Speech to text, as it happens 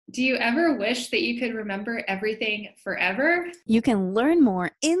Do you ever wish that you could remember everything forever? You can learn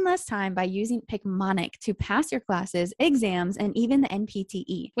more in less time by using Picmonic to pass your classes, exams, and even the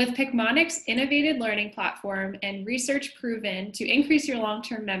NPTE. With Picmonic's innovative learning platform and research proven to increase your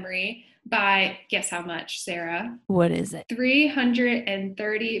long-term memory by, guess how much, Sarah? What is it?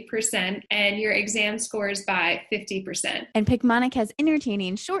 330%, and your exam scores by 50%. And Picmonic has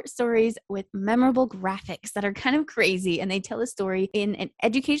entertaining short stories with memorable graphics that are kind of crazy, and they tell a story in an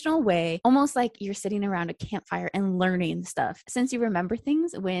educational way, almost like you're sitting around a campfire and learning stuff. Since you remember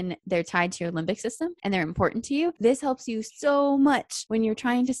things when they're tied to your limbic system and they're important to you, this helps you so much when you're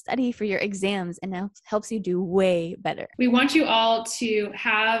trying to study for your exams and helps you do way better. We want you all to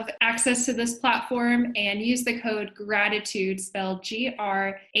have access to this platform and use the code GRATITUDE, spelled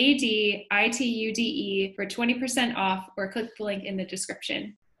GRADITUDE, for 20% off, or click the link in the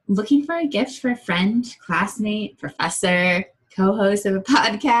description. Looking for a gift for a friend, classmate, professor, co-host of a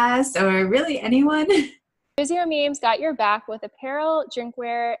podcast, or really anyone? PhysioMemes got your back with apparel,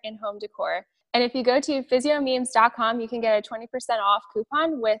 drinkware, and home decor. And if you go to physiomemes.com, you can get a 20% off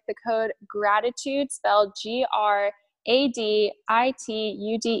coupon with the code GRATITUDE, spelled GRADITUDE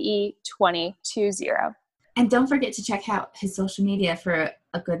 2020. And don't forget to check out his social media for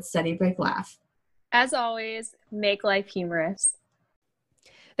a good study break laugh. As always, make life humorous.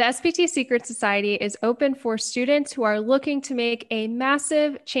 The SPT Secret Society is open for students who are looking to make a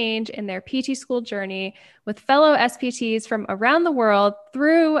massive change in their PT school journey with fellow SPTs from around the world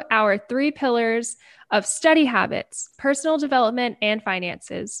through our 3 pillars of study habits, personal development, and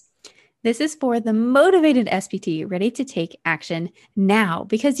finances. This is for the motivated SPT ready to take action now,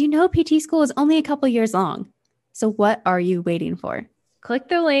 because you know PT school is only a couple years long. So what are you waiting for? Click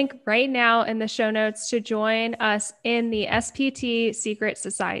the link right now in the show notes to join us in the SPT Secret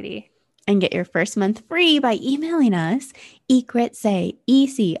Society. And get your first month free by emailing us ECRETSAY,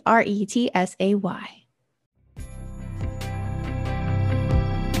 ECRETSAY.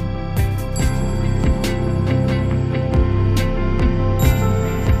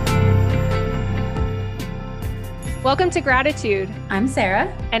 Welcome to Gratitude. I'm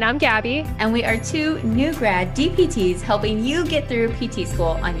Sarah. And I'm Gabby. And we are 2 new grad DPTs helping you get through PT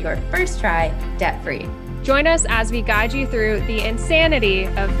school on your first try, debt-free. Join us as we guide you through the insanity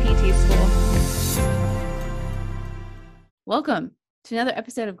of PT school. Welcome to another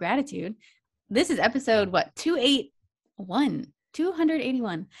episode of Gratitude. This is episode, 281.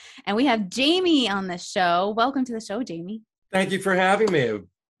 And we have Jamie on the show. Welcome to the show, Jamie. Thank you for having me.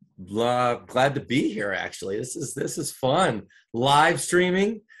 Glad to be here, actually. This is fun. Live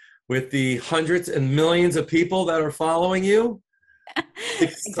streaming with the hundreds and millions of people that are following you.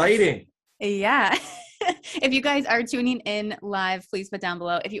 Exciting. Yeah. If you guys are tuning in live, please put down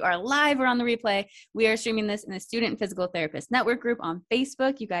below. If you are live or on the replay, we are streaming this in the Student Physical Therapist Network group on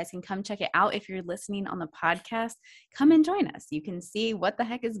Facebook. You guys can come check it out. If you're listening on the podcast, come and join us. You can see what the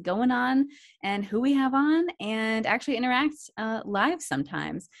heck is going on and who we have on, and actually interact live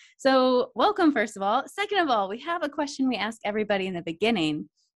sometimes. So welcome, first of all. Second of all, we have a question we ask everybody in the beginning.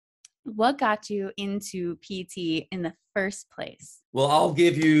 What got you into PT in the first place? Well, I'll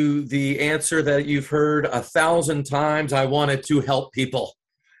give you the answer that you've heard 1,000 times. I wanted to help people.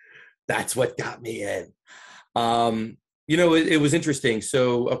 That's what got me in. It was interesting.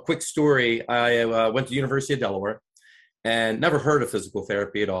 So a quick story. I went to the University of Delaware and never heard of physical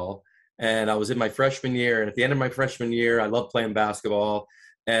therapy at all. And I was in my freshman year. And at the end of my freshman year, I loved playing basketball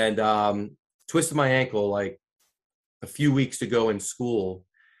and twisted my ankle like a few weeks to go in school.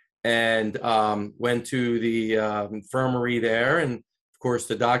 And went to the infirmary there. And of course,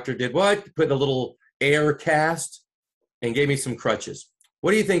 the doctor did what? Put a little air cast and gave me some crutches.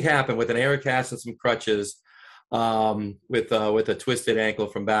 What do you think happened with an air cast and some crutches with a twisted ankle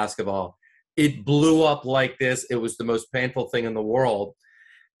from basketball? It blew up like this. It was the most painful thing in the world.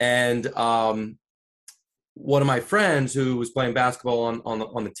 And one of my friends who was playing basketball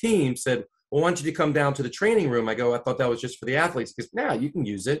on the team said, well, why don't you come down to the training room? I go, I thought that was just for the athletes. Because, yeah, you can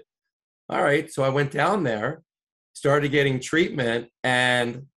use it. All right. So I went down there, started getting treatment,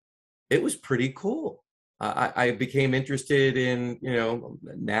 and it was pretty cool. I became interested in,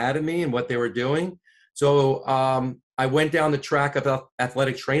 anatomy and what they were doing. So I went down the track of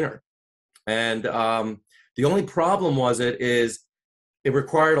athletic trainer. And the only problem is it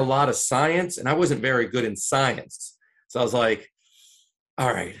required a lot of science, and I wasn't very good in science. So I was like,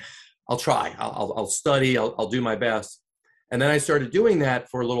 all right, I'll try. I'll study. I'll do my best. And then I started doing that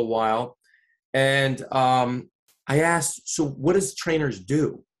for a little while. And I asked, so what does trainers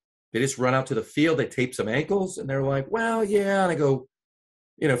do? They just run out to the field, they tape some ankles, and they're like, well, yeah. And I go,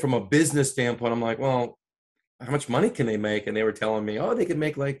 from a business standpoint, I'm like, well, how much money can they make? And they were telling me, oh, they could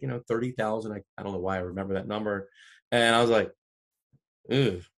make like, 30,000. I don't know why I remember that number. And I was like,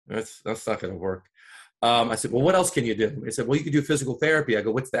 ew, that's not going to work. I said, well, what else can you do? They said, well, you could do physical therapy. I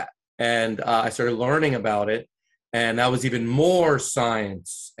go, what's that? And I started learning about it. And that was even more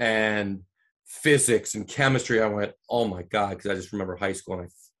science and physics and chemistry. I went, oh my God, because I just remember high school and I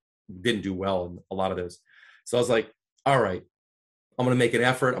didn't do well in a lot of this. So I was like, all right, I'm going to make an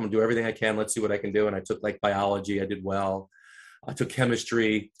effort. I'm going to do everything I can. Let's see what I can do. And I took like biology. I did well. I took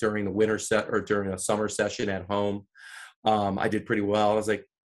chemistry during the winter set or during a summer session at home. I did pretty well. I was like,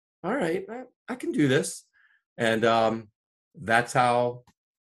 all right, I can do this. And that's how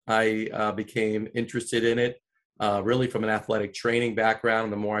I became interested in it, really from an athletic training background.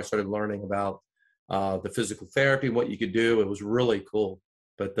 And the more I started learning about the physical therapy, what you could do, it was really cool.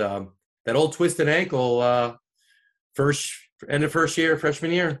 But that old twisted ankle, end of first year,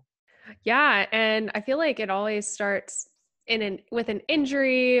 freshman year. Yeah. And I feel like it always starts with an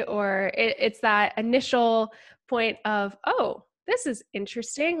injury, or it's that initial point of, oh, this is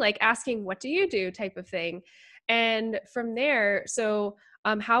interesting, like asking, what do you do type of thing. And from there, so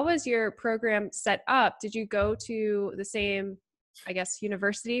how was your program set up? Did you go to the same, I guess,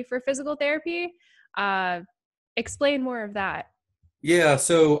 university for physical therapy? Explain more of that. Yeah,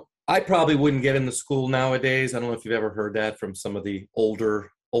 so I probably wouldn't get into school nowadays. I don't know if you've ever heard that from some of the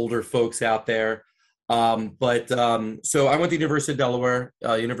older folks out there. So I went to University of Delaware.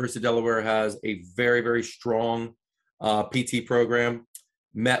 University of Delaware has a very, very strong PT program.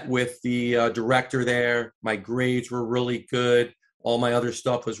 Met with the director there. My grades were really good. All my other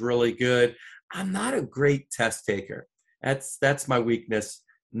stuff was really good. I'm not a great test taker. That's my weakness.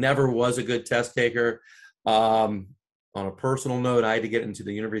 Never was a good test taker. On a personal note, I had to get into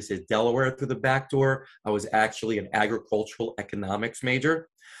the University of Delaware through the back door. I was actually an agricultural economics major.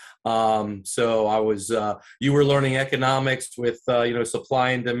 So I was, you were learning economics with,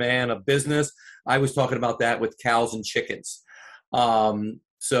 supply and demand of business. I was talking about that with cows and chickens.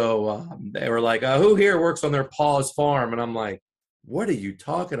 So they were like, who here works on their Paws Farm? And I'm like, what are you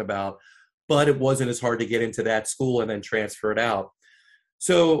talking about? But it wasn't as hard to get into that school and then transfer it out.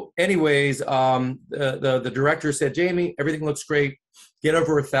 So anyways, the director said, Jamie, everything looks great. Get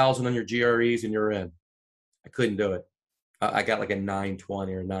over 1,000 on your GREs and you're in. I couldn't do it. I got like a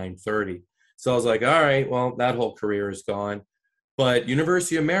 920 or 930. So I was like, all right, well, that whole career is gone. But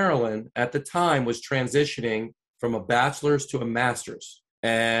University of Maryland at the time was transitioning from a bachelor's to a master's.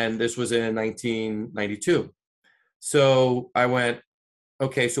 And this was in 1992. So I went,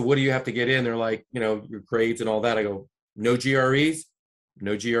 okay, so what do you have to get in? They're like, your grades and all that. I go, no GREs?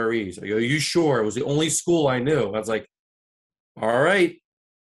 No GREs. I go, you sure? It was the only school I knew. I was like, all right.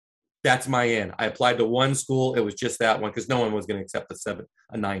 That's my in. I applied to one school. It was just that one because no one was going to accept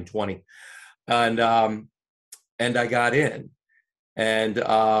a 920. And I got in.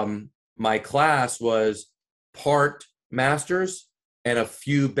 And my class was part master's and a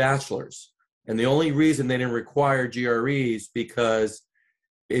few bachelors. And the only reason they didn't require GREs because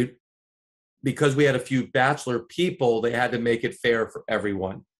we had a few bachelor people, they had to make it fair for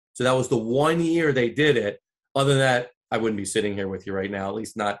everyone. So that was the 1 year they did it. Other than that, I wouldn't be sitting here with you right now, at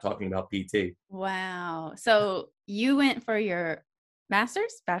least not talking about PT. Wow. So you went for your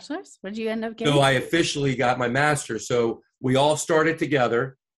master's, bachelor's? What did you end up getting? So I officially got my master's. So we all started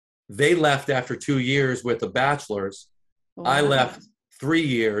together. They left after 2 years with a bachelor's. Wow. I left 3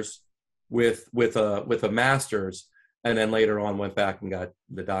 years with a master's, and then later on went back and got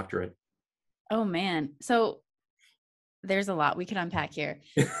the doctorate. Oh man. So there's a lot we could unpack here.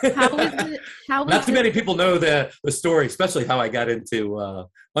 Not too many people know the story, especially how I got into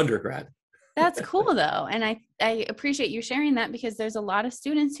undergrad. That's cool though. And I appreciate you sharing that because there's a lot of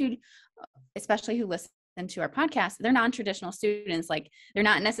students who listen to our podcast, they're non-traditional students. Like they're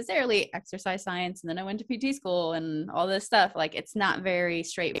not necessarily exercise science and then I went to PT school and all this stuff. Like it's not very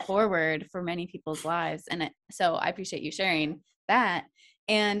straightforward for many people's lives. And so I appreciate you sharing that.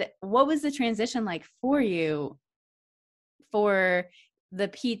 And what was the transition like for you for the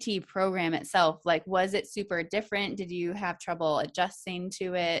PT program itself? Like, was it super different? Did you have trouble adjusting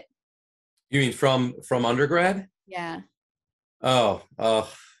to it? You mean from undergrad? Yeah. Oh, so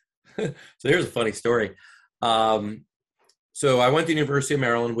here's a funny story. So I went to University of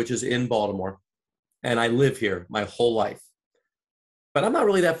Maryland, which is in Baltimore, and I live here my whole life. But I'm not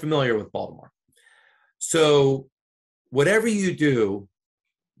really that familiar with Baltimore. So whatever you do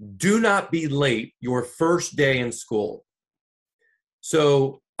not be late your first day in school.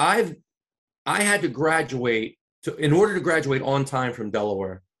 So I had to graduate in order to graduate on time from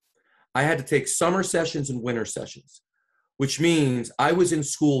Delaware, I had to take summer sessions and winter sessions, which means I was in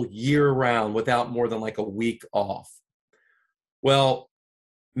school year round without more than like a week off. Well,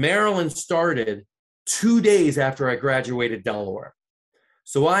 Maryland started 2 days after I graduated Delaware.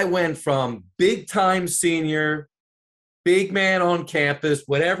 So I went from big time senior, big man on campus,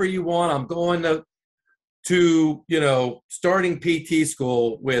 whatever you want. I'm going to starting PT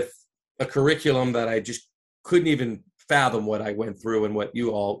school with a curriculum that I just couldn't even fathom what I went through and what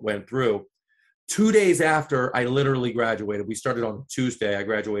you all went through. 2 days after I literally graduated, we started on Tuesday, I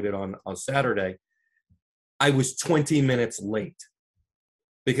graduated on Saturday, I was 20 minutes late.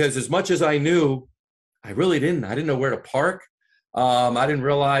 Because as much as I knew, I didn't know where to park. I didn't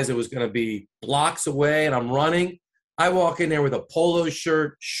realize it was going to be blocks away, and I'm running. I walk in there with a polo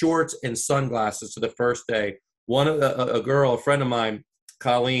shirt, shorts, and sunglasses to the first day. A friend of mine,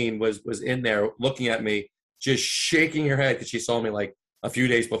 Colleen, was in there looking at me, just shaking her head because she saw me like a few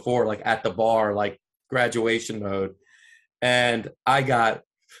days before, like at the bar, like graduation mode. And I got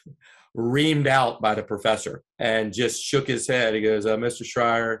reamed out by the professor and just shook his head. He goes, Mr.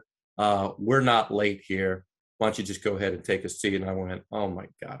 Schreier, we're not late here. Why don't you just go ahead and take a seat? And I went, oh my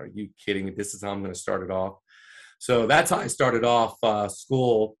God, are you kidding me? This is how I'm going to start it off. So that's how I started off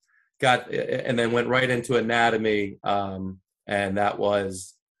school, and then went right into anatomy. And that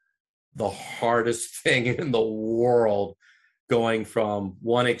was the hardest thing in the world, going from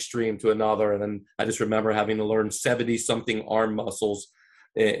one extreme to another. And then I just remember having to learn 70 something arm muscles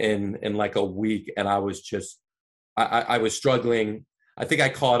in like a week. And I was just, I was struggling. I think I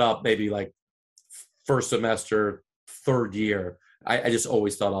caught up maybe like first semester, third year. I just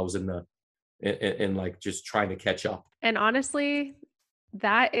always thought I was in like just trying to catch up. And honestly,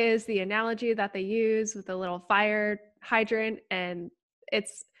 that is the analogy that they use with the little fire hydrant. And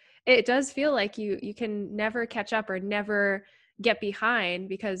it does feel like you can never catch up or never get behind,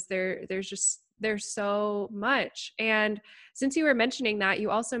 because there's so much. And since you were mentioning that,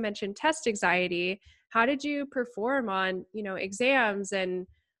 you also mentioned test anxiety. How did you perform on, exams and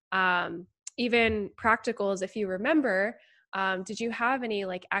even practicals, if you remember? Did you have any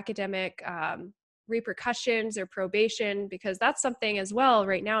like academic repercussions or probation? Because that's something as well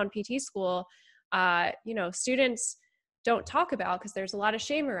right now in PT school, students don't talk about because there's a lot of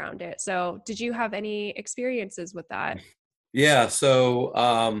shame around it. So did you have any experiences with that? Yeah. So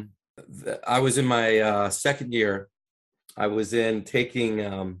I was in my second year. I was taking,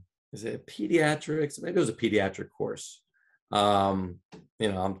 is it pediatrics? Maybe it was a pediatric course. I'm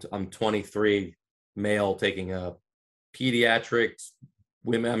 23, male, taking a pediatrics,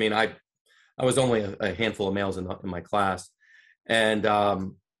 women. I mean, I was only a handful of males in my class,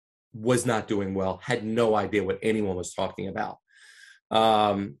 and was not doing well. Had no idea what anyone was talking about.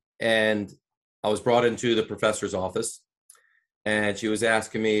 And I was brought into the professor's office, and she was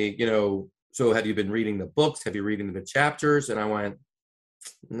asking me, so have you been reading the books? Have you reading the chapters? And I went,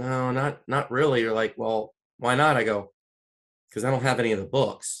 no, not really. You're like, well, why not? I go, because I don't have any of the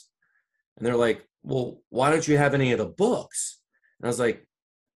books. And they're like, well, why don't you have any of the books? And I was like,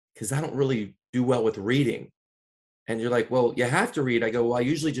 because I don't really do well with reading. And you're like, well, you have to read. I go, well, I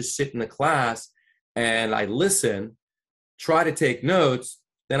usually just sit in the class and I listen, try to take notes.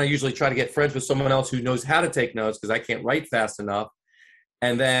 Then I usually try to get friends with someone else who knows how to take notes, because I can't write fast enough.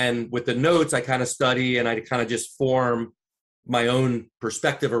 And then with the notes, I kind of study and I kind of just form my own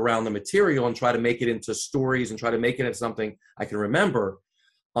perspective around the material and try to make it into stories and try to make it into something I can remember.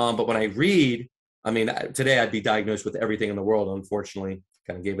 But when I read, I mean, today I'd be diagnosed with everything in the world, unfortunately.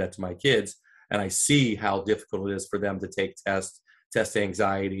 Kind of gave that to my kids. And I see how difficult it is for them to take tests, test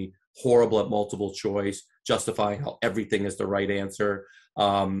anxiety, horrible at multiple choice, justifying how everything is the right answer.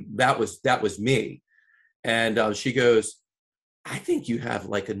 That was me. And she goes, I think you have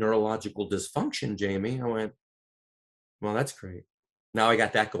like a neurological dysfunction, Jamie. I went, well, that's great. Now I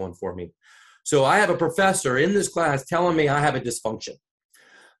got that going for me. So I have a professor in this class telling me I have a dysfunction.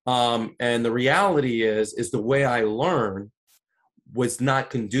 And the reality is the way I learn was not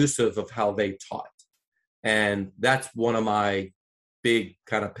conducive of how they taught. And that's one of my big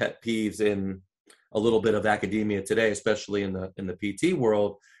kind of pet peeves in a little bit of academia today, especially in the PT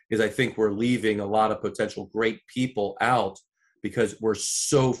world, is I think we're leaving a lot of potential great people out because we're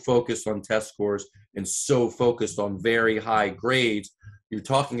so focused on test scores and so focused on very high grades. You're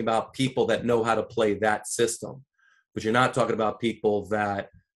talking about people that know how to play that system, but you're not talking about people that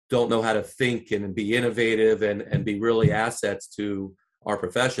don't know how to think and be innovative and be really assets to our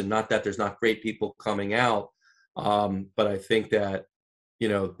profession. Not that there's not great people coming out, but I think that,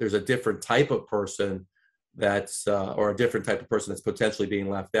 there's a different type of person or a different type of person that's potentially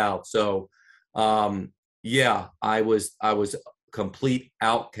being left out. So, I was complete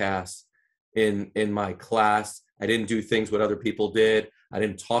outcast in my class. I didn't do things what other people did. I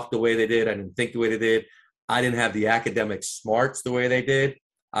didn't talk the way they did. I didn't think the way they did. I didn't have the academic smarts the way they did.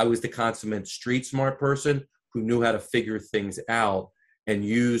 I was the consummate street smart person who knew how to figure things out and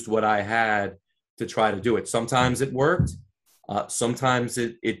used what I had to try to do it. Sometimes it worked. Sometimes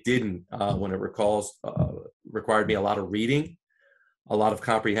it didn't. When it required me a lot of reading, a lot of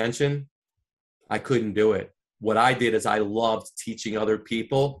comprehension, I couldn't do it. What I did is I loved teaching other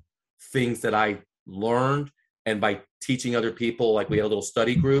people things that I learned. And by teaching other people, like we had little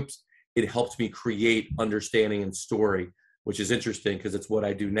study groups, it helped me create understanding and story, which is interesting because it's what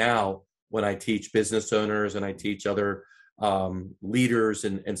I do now when I teach business owners and I teach other leaders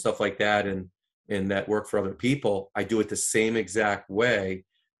and stuff like that and that work for other people. I do it the same exact way.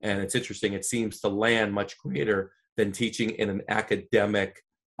 And it's interesting. It seems to land much greater than teaching in an academic,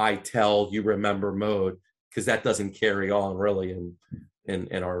 I tell, you remember mode, because that doesn't carry on really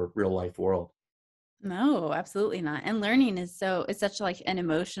in our real life world. No, absolutely not. And learning is it's such like an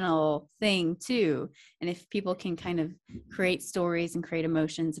emotional thing too. And if people can kind of create stories and create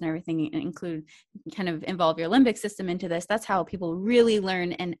emotions and everything and include, kind of involve your limbic system into this, that's how people really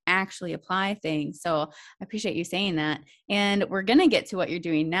learn and actually apply things. So I appreciate you saying that. And we're going to get to what you're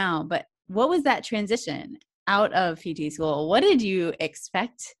doing now, but what was that transition out of PT school? What did you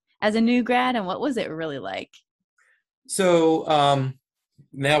expect as a new grad and what was it really like? So,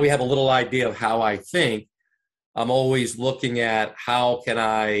 now we have a little idea of how I think. I'm always looking at how can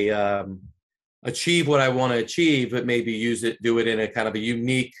I achieve what I want to achieve, but maybe do it in a kind of a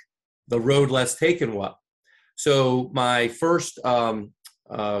unique, the road less taken way. So my first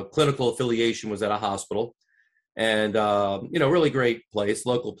clinical affiliation was at a hospital and, really great place,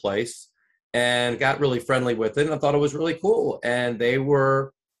 local place, and got really friendly with it. And I thought it was really cool. And they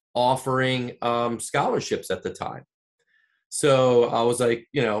were offering scholarships at the time. So I was like,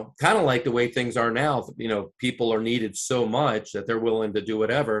 kind of like the way things are now, people are needed so much that they're willing to do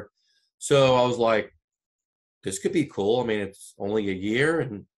whatever. So I was like, this could be cool. I mean, it's only a year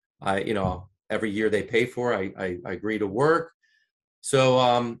and every year they pay for it. I agree to work. So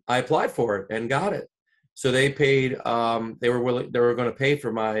I applied for it and got it. So they paid, they were going to pay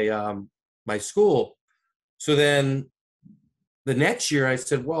for my, my school. So then the next year I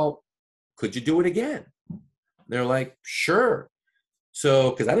said, well, could you do it again? They're like, sure.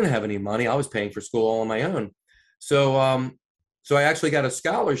 So, because I didn't have any money, I was paying for school all on my own. So, so I actually got a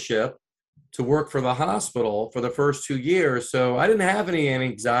scholarship to work for the hospital for the first 2 years. So I didn't have any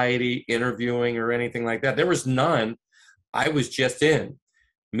anxiety interviewing or anything like that. There was none. I was just in.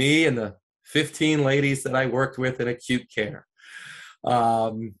 Me and the 15 ladies that I worked with in acute care.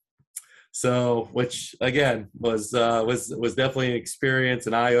 So, which again was definitely an experience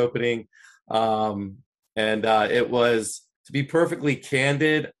and eye-opening. And it was, to be perfectly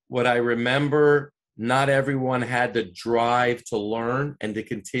candid, what I remember, not everyone had to drive to learn and to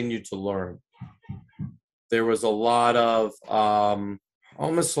continue to learn. There was a lot of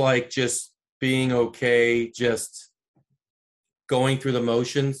almost like just being okay, just going through the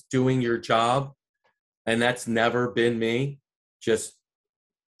motions, doing your job. And that's never been me, just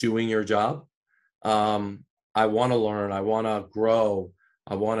doing your job. I want to learn. I want to grow.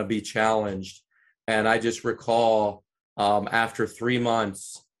 I want to be challenged. And I just recall after 3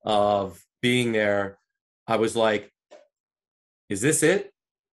 months of being there, I was like, is this it?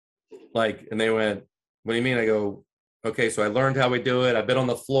 Like, and they went, what do you mean? I go, okay, so I learned how we do it. I've been on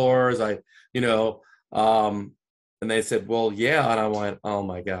the floors. And they said, well, yeah. And I went, oh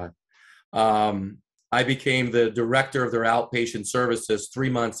my God. I became the director of their outpatient services 3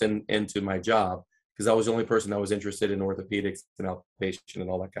 months into my job because I was the only person that was interested in orthopedics and outpatient and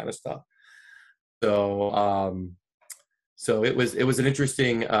all that kind of stuff. So, so it was an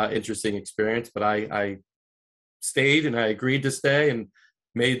interesting experience, but I stayed and I agreed to stay and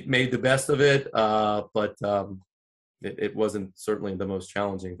made the best of it. But it wasn't certainly the most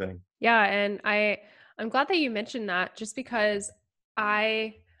challenging thing. Yeah. And I'm glad that you mentioned that just because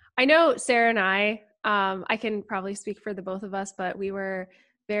I know Sarah and I can probably speak for the both of us, but we were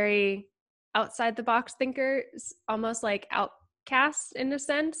very outside the box thinkers, almost like outcasts in a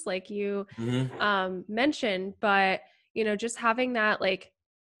sense, like you mentioned, but just having that like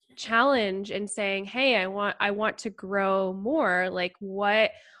challenge and saying, hey, I want to grow more, like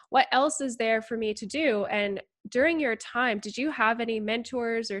what else is there for me to do? And during your time, did you have any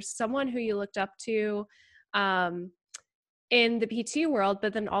mentors or someone who you looked up to in the PT world,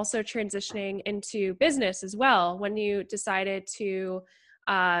 but then also transitioning into business as well when you decided to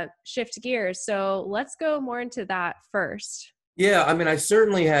shift gears? So let's go more into that first. Yeah, I mean, I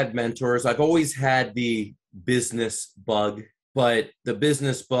certainly had mentors. I've always had the business bug, but the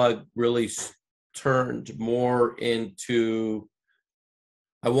business bug really turned more into,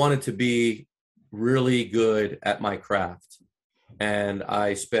 I wanted to be really good at my craft. And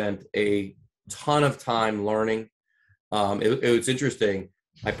I spent a ton of time learning. It was interesting.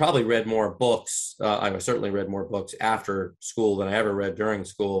 I probably read more books. I certainly read more books after school than I ever read during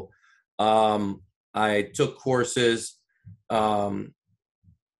school. I took courses, and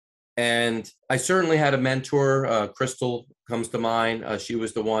I certainly had a mentor. Crystal comes to mind. She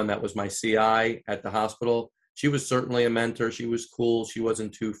was the one that was my CI at the hospital. She was certainly a mentor. She was cool. She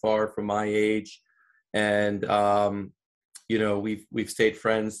wasn't too far from my age, and we've stayed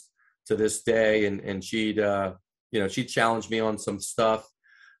friends to this day. And she'd she'd challenge me on some stuff,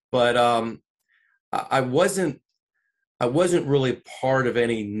 but I wasn't really part of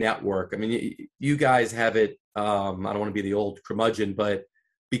any network. I mean, you guys have it. I don't want to be the old curmudgeon, but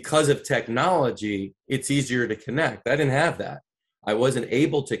because of technology, it's easier to connect. I didn't have that. I wasn't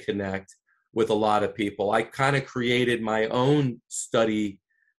able to connect with a lot of people. I kind of created my own study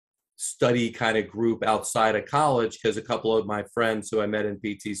kind of group outside of college, because a couple of my friends who I met in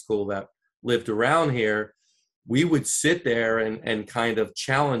PT school that lived around here, we would sit there and kind of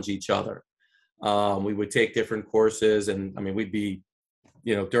challenge each other. We would take different courses, and I mean, we'd be,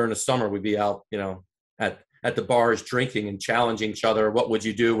 during the summer, we'd be out, at the bars drinking and challenging each other. What would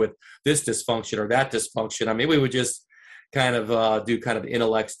you do with this dysfunction or that dysfunction? I mean, we would just kind of do kind of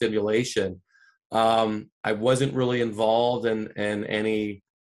intellect stimulation. I wasn't really involved in any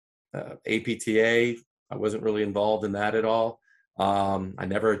APTA. I wasn't really involved in that at all. I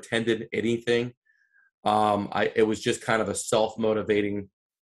never attended anything. It was just kind of a self-motivating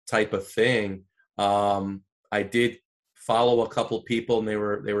type of thing. I did follow a couple people, and they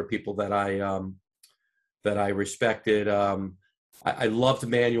were people that I respected. I loved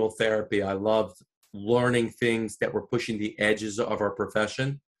manual therapy. I loved learning things that were pushing the edges of our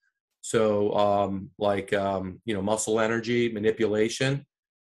profession. So muscle energy, manipulation.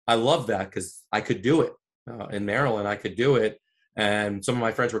 I loved that because I could do it. In Maryland, I could do it. And some of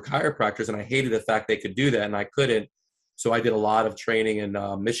my friends were chiropractors, and I hated the fact they could do that and I couldn't. So I did a lot of training in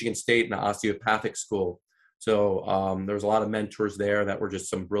Michigan State in the osteopathic school. So there was a lot of mentors there that were just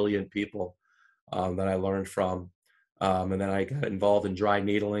some brilliant people that I learned from. And then I got involved in dry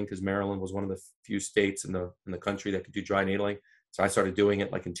needling, because Maryland was one of the few states in the country that could do dry needling. So I started doing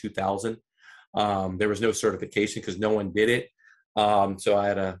it like in 2000. There was no certification because no one did it. So I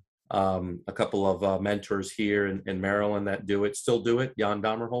had a couple of mentors here in Maryland that still do it. Jan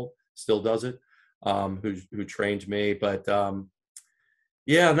Dommerholt still does it, who trained me. But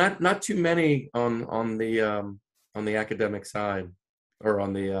not too many on the academic side, or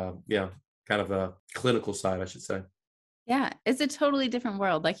on the kind of a clinical side, I should say. Yeah, it's a totally different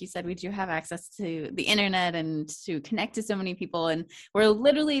world. Like you said, we do have access to the internet and to connect to so many people. And we're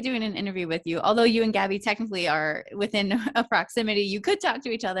literally doing an interview with you. Although you and Gabby technically are within a proximity, you could talk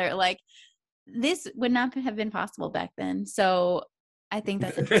to each other. Like, this would not have been possible back then. So I think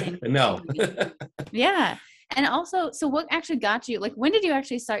that's interesting. No. Yeah. And also, so what actually got you, like, when did you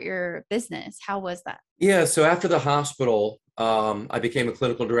actually start your business? How was that? Yeah. So after the hospital, I became a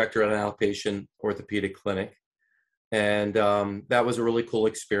clinical director at an outpatient orthopedic clinic. And that was a really cool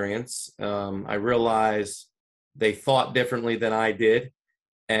experience. I realized they thought differently than I did.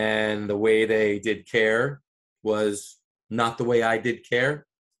 And the way they did care was not the way I did care.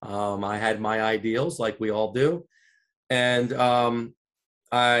 I had my ideals, like we all do. And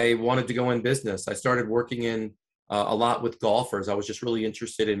I wanted to go in business. I started working in a lot with golfers. I was just really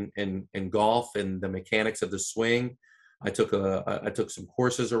interested in golf and the mechanics of the swing. I took some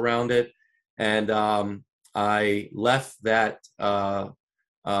courses around it. And I left that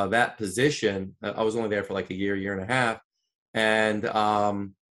position. I was only there for like a year and a half, and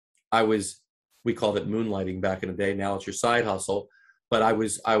we called it moonlighting back in the day. Now it's your side hustle. But I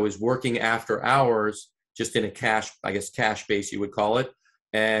was working after hours, just in a cash base, you would call it.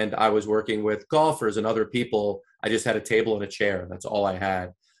 And I was working with golfers and other people. I just had a table and a chair. That's all I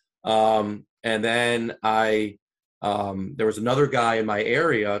had. And then there was another guy in my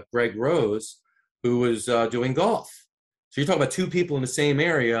area, Greg Rose, who was doing golf. So you're talking about two people in the same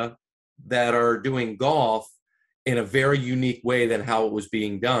area that are doing golf in a very unique way than how it was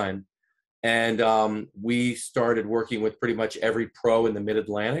being done. And we started working with pretty much every pro in the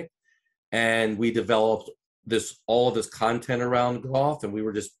Mid-Atlantic. And we developed all of this content around golf. And we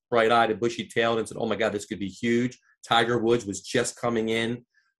were just bright-eyed and bushy-tailed and said, oh my God, this could be huge. Tiger Woods was just coming in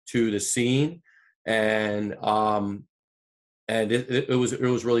to the scene. And it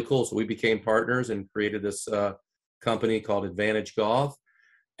was really cool. So we became partners and created this company called Advantage Golf.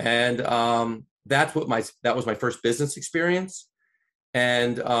 And that was my first business experience.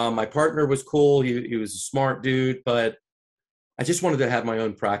 And my partner was cool. He was a smart dude, but I just wanted to have my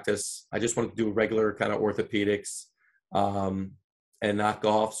own practice. I just wanted to do regular kind of orthopedics and not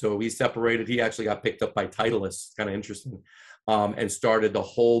golf. So we separated. He actually got picked up by Titleist, kind of interesting, and started the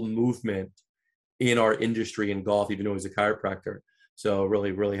whole movement in our industry in golf, even though he's a chiropractor. So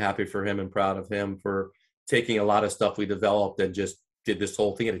really, really happy for him and proud of him for taking a lot of stuff we developed and just did this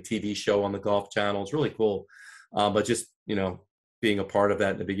whole thing at a TV show on the Golf Channel. It's really cool. But just, being a part of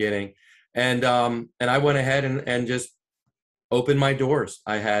that in the beginning. And I went ahead and just opened my doors.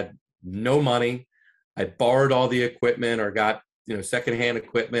 I had no money. I borrowed all the equipment or got, secondhand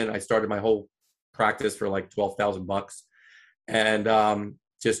equipment. I started my whole practice for like $12,000 and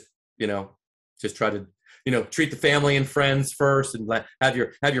just try to, treat the family and friends first and have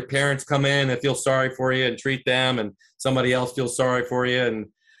your parents come in and feel sorry for you and treat them, and somebody else feels sorry for you. And,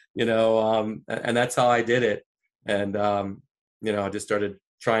 and that's how I did it. And, I just started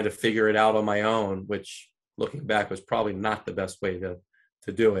trying to figure it out on my own, which looking back was probably not the best way to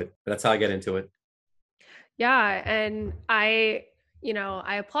do it. But that's how I get into it. Yeah. And I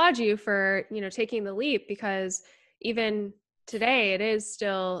applaud you for, taking the leap, because even today it is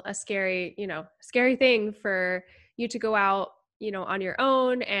still a scary thing for you to go out, on your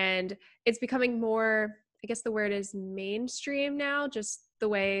own. And it's becoming more, I guess the word is mainstream now, just the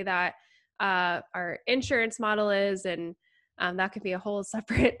way that our insurance model is. And that could be a whole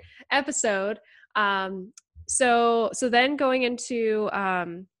separate episode. So then going into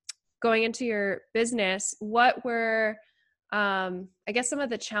your business, what were, I guess, some of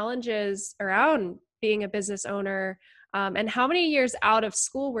the challenges around being a business owner, and how many years out of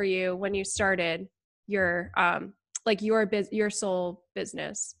school were you when you started your sole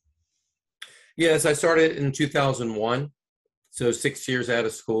business? Yes, I started in 2001, so 6 years out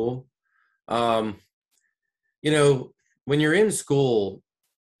of school. When you're in school,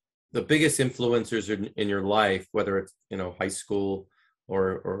 the biggest influencers in your life, whether it's high school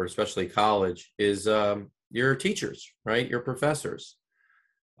or especially college, is your teachers, right? Your professors.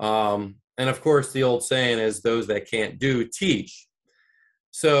 And of course, the old saying is, those that can't do, teach.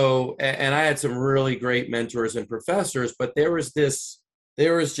 So, and I had some really great mentors and professors, but there was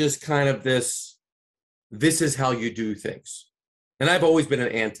just kind of this is how you do things. And I've always been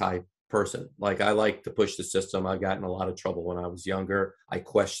an anti person. Like, I like to push the system. I got in a lot of trouble when I was younger. I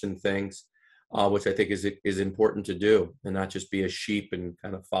questioned things, which I think is important to do, and not just be a sheep and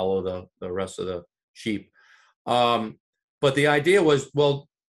kind of follow the rest of the sheep. But the idea was, well,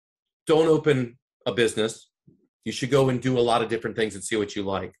 don't open a business. You should go and do a lot of different things and see what you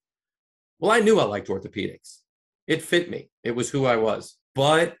like. Well, I knew I liked orthopedics. It fit me. It was who I was.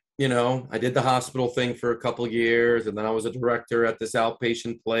 But, I did the hospital thing for a couple of years, and then I was a director at this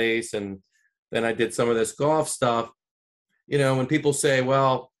outpatient place, and then I did some of this golf stuff. When people say,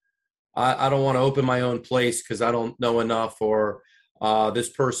 well, I don't want to open my own place because I don't know enough, or this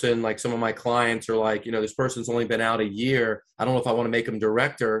person, like some of my clients are like, this person's only been out a year. I don't know if I want to make them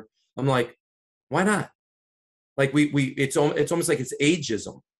director. I'm like, why not? Like it's almost like it's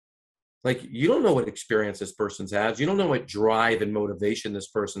ageism. Like, you don't know what experience this person's had. You don't know what drive and motivation this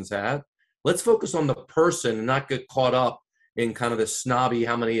person's had. Let's focus on the person and not get caught up in kind of the snobby,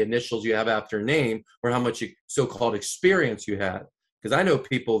 how many initials you have after your name, or how much so-called experience you had. Because I know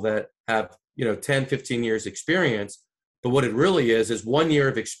people that have, 10, 15 years experience, but what it really is 1 year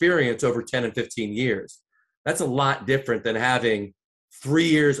of experience over 10 and 15 years. That's a lot different than having 3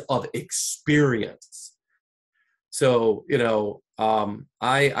 years of experience. So,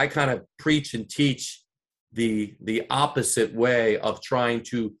 I kind of preach and teach the opposite way of trying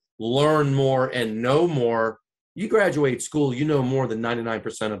to learn more and know more. You graduate school, you know more than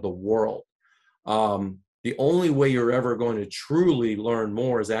 99% of the world. The only way you're ever going to truly learn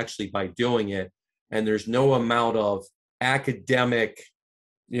more is actually by doing it. And there's no amount of academic,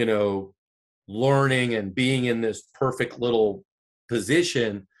 learning and being in this perfect little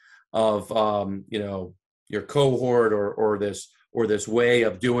position of, your cohort or this way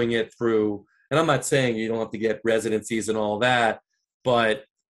of doing it through. And I'm not saying you don't have to get residencies and all that, but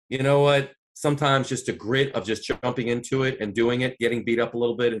you know what? Sometimes just a grit of just jumping into it and doing it, getting beat up a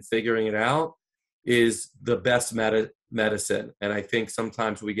little bit and figuring it out is the best medicine. And I think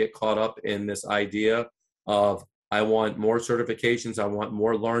sometimes we get caught up in this idea of, I want more certifications, I want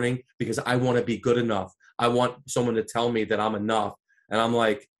more learning because I want to be good enough. I want someone to tell me that I'm enough. And I'm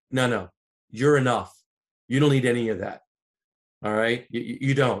like, no, you're enough. You don't need any of that. All right?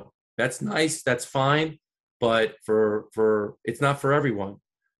 You don't. That's nice. That's fine. But for it's not for everyone.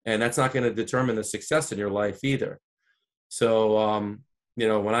 And that's not going to determine the success in your life either. So,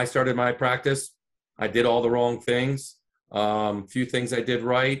 when I started my practice, I did all the wrong things. few things I did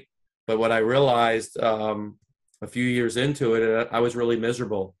right. But what I realized a few years into it, I was really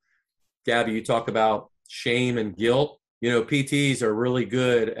miserable. Gabby, you talk about shame and guilt. You know, PTs are really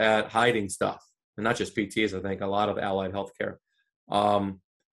good at hiding stuff. And not just PTs, I think a lot of allied healthcare.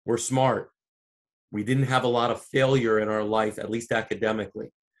 We're smart. We didn't have a lot of failure in our life, at least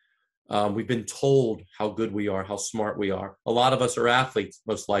academically. We've been told how good we are, how smart we are. A lot of us are athletes,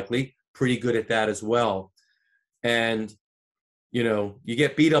 most likely, pretty good at that as well. And, you know, you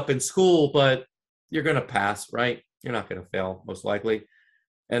get beat up in school, but you're going to pass, right? You're not going to fail, most likely.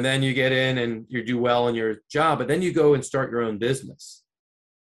 And then you get in and you do well in your job, but then you go and start your own business.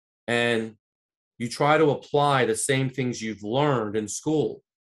 And you try to apply the same things you've learned in school.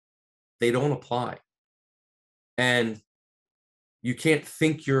 They don't apply. And you can't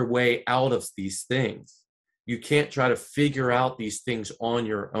think your way out of these things. You can't try to figure out these things on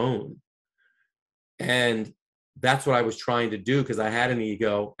your own. And that's what I was trying to do, because I had an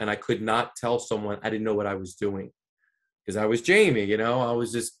ego and I could not tell someone I didn't know what I was doing. Because I was Jamie, you know, I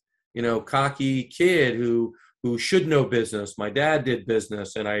was this, you know, cocky kid who should know business. My dad did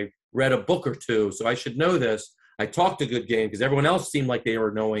business and I read a book or two, so I should know this. I talked a good game because everyone else seemed like they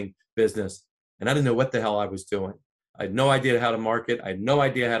were knowing business. And I didn't know what the hell I was doing. I had no idea how to market. I had no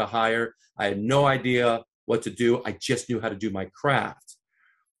idea how to hire. I had no idea what to do. I just knew how to do my craft.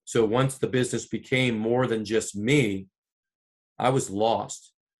 So once the business became more than just me, I was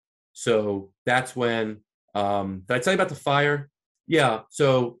lost. So that's when, did I tell you about the fire? Yeah.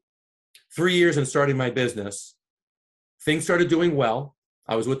 So 3 years in starting my business, things started doing well.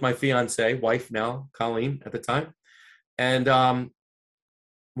 I was with my fiance, wife now, Colleen at the time. And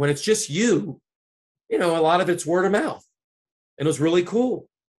when it's just you know, a lot of it's word of mouth. And it was really cool.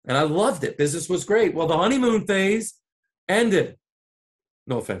 And I loved it. Business was great. Well, the honeymoon phase ended.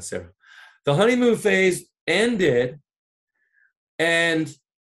 No offense, Sarah. The honeymoon phase ended. And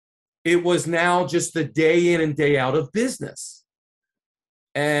it was now just the day in and day out of business.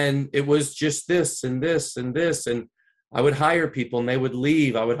 And it was just this and this and this. And I would hire people and they would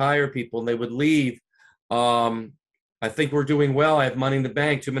leave. I would hire people and they would leave. I think we're doing well. I have money in the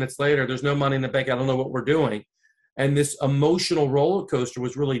bank. 2 minutes later, there's no money in the bank. I don't know what we're doing. And this emotional roller coaster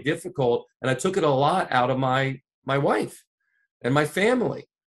was really difficult. And I took it a lot out of my wife and my family.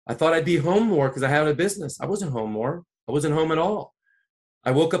 I thought I'd be home more because I had a business. I wasn't home more. I wasn't home at all.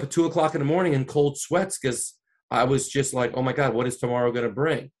 I woke up at 2 o'clock in the morning in cold sweats because I was just like, oh my God, what is tomorrow going to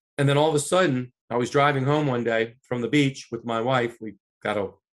bring? And then all of a sudden, I was driving home one day from the beach with my wife. We got a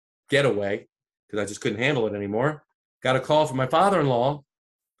getaway because I just couldn't handle it anymore. Got a call from my father-in-law,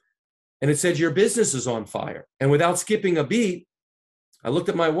 and it said, your business is on fire. And without skipping a beat, I looked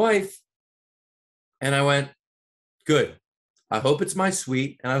at my wife, and I went, good. I hope it's my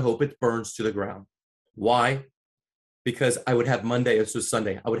sweet, and I hope it burns to the ground. Why? Because I would have Monday, this was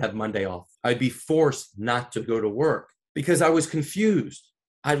Sunday, I would have Monday off. I'd be forced not to go to work because I was confused.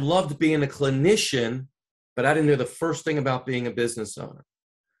 I loved being a clinician, but I didn't know the first thing about being a business owner.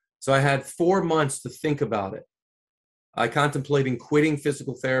 So I had 4 months to think about it. I contemplating quitting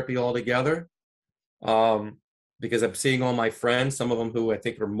physical therapy altogether because I'm seeing all my friends, some of them who I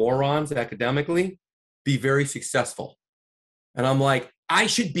think are morons academically, be very successful. And I'm like, I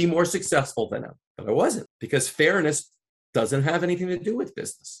should be more successful than them. But I wasn't, because fairness doesn't have anything to do with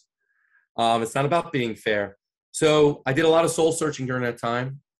business. It's not about being fair. So I did a lot of soul searching during that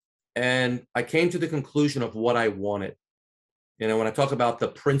time. And I came to the conclusion of what I wanted. You know, when I talk about the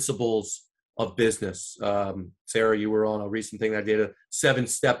principles of business. Sarah, you were on a recent thing I did, 7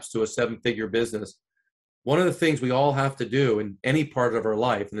 steps to a 7-figure business. One of the things we all have to do in any part of our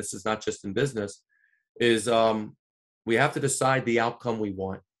life, and this is not just in business, is we have to decide the outcome we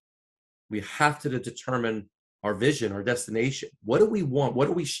want. We have to determine our vision, our destination. What do we want? What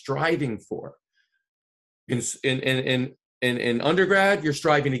are we striving for? In undergrad, you're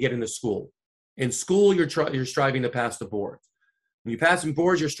striving to get into school. In school, you're striving to pass the boards. When you pass some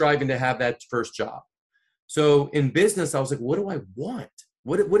boards, you're striving to have that first job. So in business, I was like, what do I want?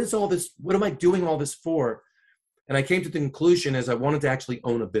 What is all this? What am I doing all this for? And I came to the conclusion as I wanted to actually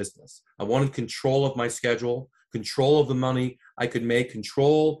own a business. I wanted control of my schedule, control of the money I could make,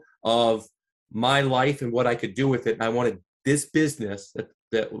 control of my life and what I could do with it. And I wanted this business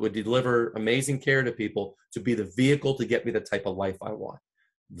that would deliver amazing care to people to be the vehicle to get me the type of life I want.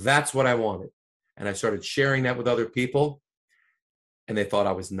 That's what I wanted. And I started sharing that with other people. And they thought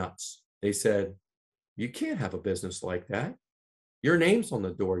I was nuts. They said, you can't have a business like that. Your name's on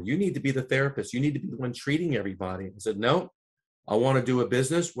the door. You need to be the therapist. You need to be the one treating everybody. I said, no, I want to do a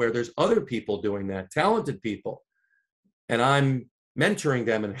business where there's other people doing that, talented people. And I'm mentoring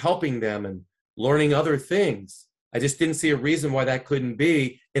them and helping them and learning other things. I just didn't see a reason why that couldn't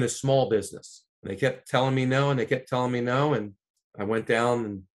be in a small business. And they kept telling me no, and they kept telling me no. And I went down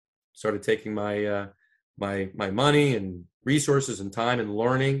and started taking my money and resources and time and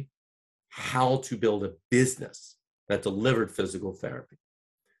learning how to build a business that delivered physical therapy.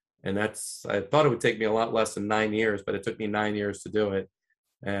 And I thought it would take me a lot less than 9 years, but it took me 9 years to do it.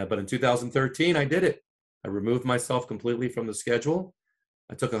 But in 2013, I did it. I removed myself completely from the schedule.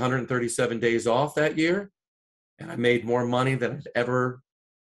 I took 137 days off that year, and I made more money than I'd ever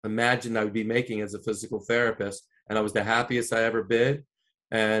imagined I would be making as a physical therapist. And I was the happiest I ever been.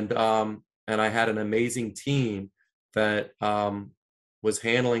 And I had an amazing team that was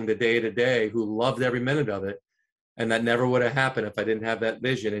handling the day-to-day, who loved every minute of it. And that never would have happened if I didn't have that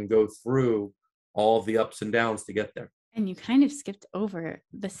vision and go through all of the ups and downs to get there. And you kind of skipped over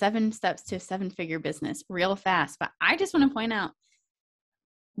the 7 steps to a 7-figure business real fast. But I just want to point out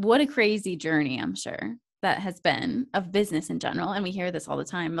what a crazy journey, I'm sure, that has been of business in general. And we hear this all the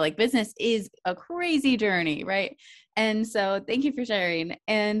time, like business is a crazy journey, right? And so thank you for sharing.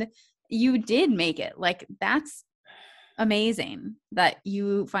 And you did make it. Like, that's amazing that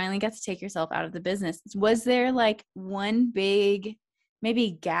you finally got to take yourself out of the business. Was there like one big maybe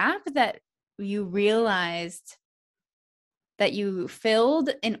gap that you realized that you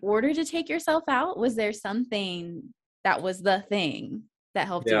filled in order to take yourself out? Was there something that was the thing that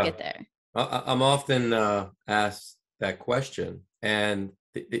helped you get there? I'm often asked that question. And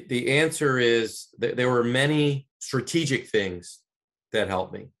the answer is that there were many strategic things that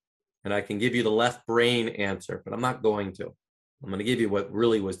helped me. And I can give you the left brain answer, but I'm not going to. I'm going to give you what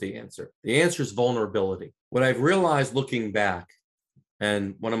really was the answer. The answer is vulnerability. What I've realized looking back,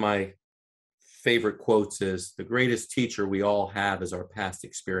 and one of my favorite quotes is, the greatest teacher we all have is our past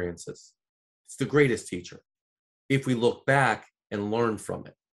experiences. It's the greatest teacher if we look back and learn from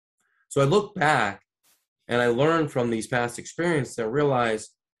it. So I look back and I learned from these past experiences. I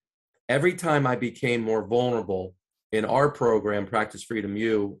realized every time I became more vulnerable in our program, Practice Freedom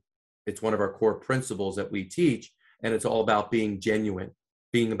U, it's one of our core principles that we teach, and it's all about being genuine,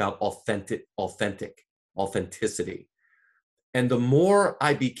 being about authenticity. And the more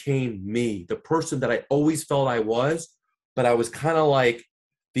I became me, the person that I always felt I was, but I was kind of like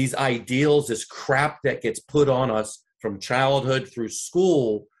these ideals, this crap that gets put on us from childhood through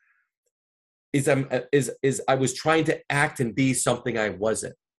school, is I was trying to act and be something I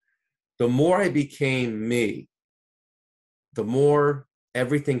wasn't. The more I became me, the more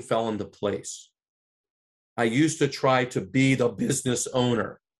everything fell into place. I used to try to be the business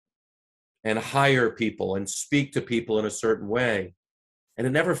owner and hire people and speak to people in a certain way. And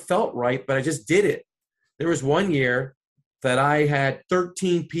it never felt right, but I just did it. There was one year that I had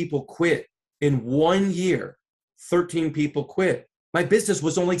 13 people quit. In 1 year, 13 people quit. My business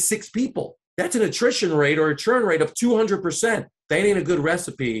was only 6 people. That's an attrition rate or a churn rate of 200%. That ain't a good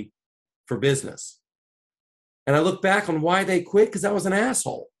recipe for business. And I look back on why they quit, because I was an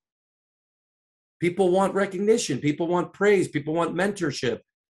asshole. People want recognition. People want praise. People want mentorship.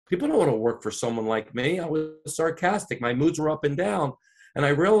 People don't want to work for someone like me. I was sarcastic. My moods were up and down. And I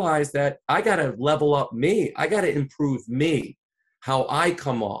realized that I got to level up me. I got to improve me, how I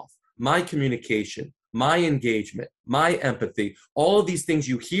come off, my communication, my engagement, my empathy, all of these things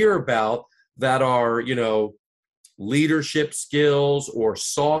you hear about that are, leadership skills or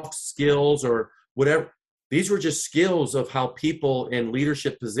soft skills or whatever. These were just skills of how people in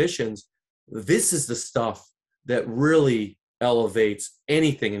leadership positions, this is the stuff that really elevates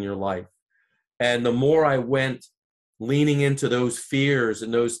anything in your life. And the more I went leaning into those fears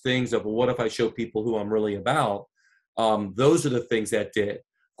and those things of, well, what if I show people who I'm really about? Those are the things that did.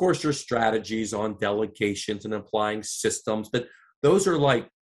 Of course, there's strategies on delegations and applying systems, but those are like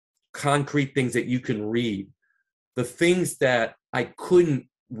concrete things that you can read. The things that I couldn't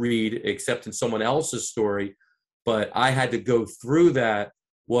read except in someone else's story, but I had to go through that,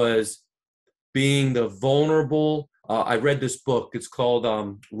 was being the vulnerable. I read this book. It's called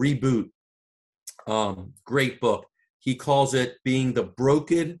Reboot. Great book. He calls it being the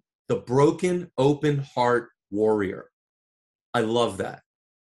broken open heart warrior. I love that,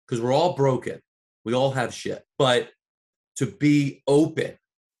 because we're all broken. We all have shit. But to be open,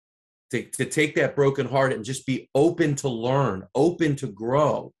 to take that broken heart and just be open to learn, open to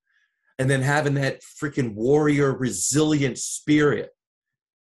grow, and then having that freaking warrior resilient spirit.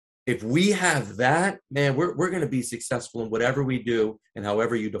 If we have that, man, we're going to be successful in whatever we do and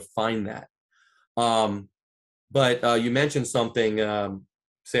however you define that. But you mentioned something,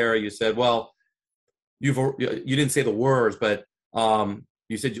 Sarah. You said, well, you didn't say the words, but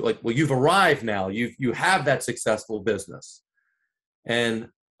you said, like, well, you've arrived now. You have that successful business. And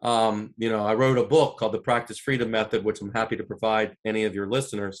I wrote a book called The Practice Freedom Method, which I'm happy to provide any of your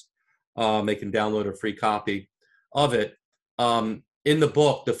listeners. They can download a free copy of it. In the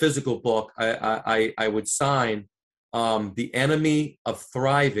book, the physical book, I would sign, the enemy of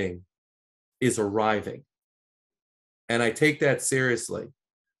thriving is arriving. And I take that seriously.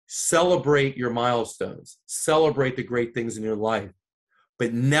 Celebrate your milestones, celebrate the great things in your life,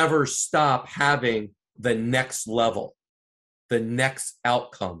 but never stop having the next level, the next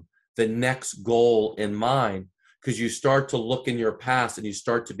outcome, the next goal in mind, because you start to look in your past and you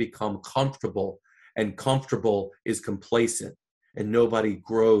start to become comfortable, and comfortable is complacent, and nobody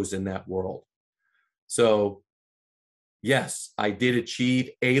grows in that world. So yes, I did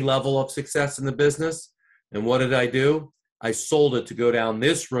achieve a level of success in the business. And what did I do? I sold it to go down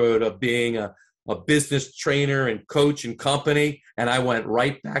this road of being a business trainer and coach and company. And I went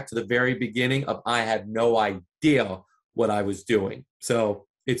right back to the very beginning of I had no idea what I was doing. So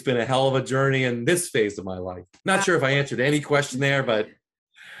it's been a hell of a journey in this phase of my life. Not sure if I answered any question there, but.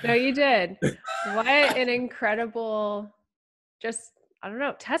 No, you did. What an incredible,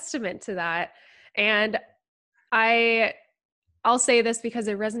 testament to that. And I'll say this because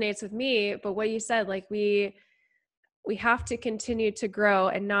it resonates with me, but what you said, like we have to continue to grow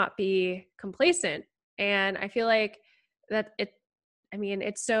and not be complacent. And I feel like that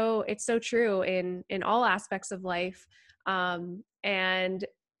it's so true in all aspects of life. And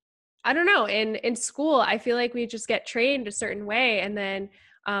I don't know, in school, I feel like we just get trained a certain way. And then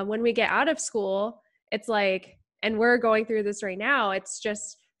when we get out of school, it's like, and we're going through this right now, it's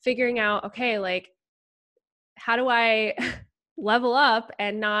just figuring out, okay, like, how do I level up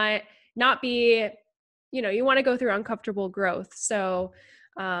and not be, you want to go through uncomfortable growth. So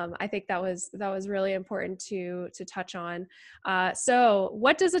I think that was really important to touch on. So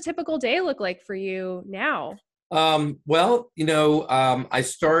what does a typical day look like for you now? I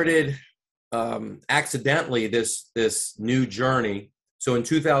started accidentally this new journey. So in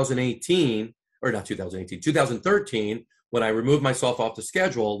 2013, when I removed myself off the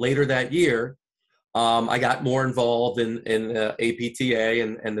schedule, later that year, I got more involved in the APTA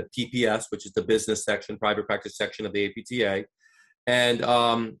and the PPS, which is the business section, private practice section of the APTA. And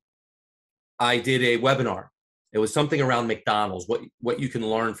I did a webinar. It was something around McDonald's, what you can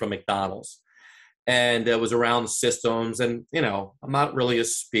learn from McDonald's. And it was around systems. And, I'm not really a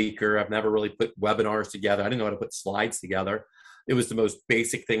speaker. I've never really put webinars together. I didn't know how to put slides together. It was the most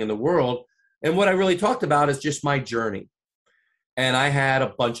basic thing in the world. And what I really talked about is just my journey. And I had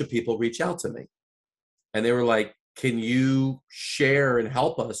a bunch of people reach out to me. And they were like, can you share and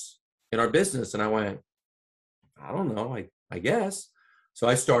help us in our business? And I went, I don't know, I guess. So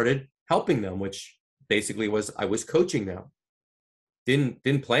I started helping them, which basically was I was coaching them.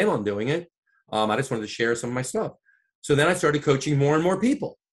 Didn't plan on doing it. I just wanted to share some of my stuff. So then I started coaching more and more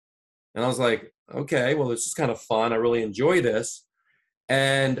people. And I was like, okay, well, this is kind of fun. I really enjoy this.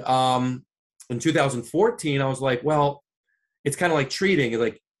 And in 2014, I was like, well, it's kind of like treating,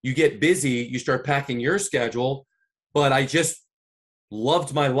 like you get busy, you start packing your schedule, but I just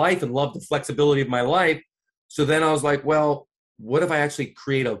loved my life and loved the flexibility of my life. So then I was like, well, what if I actually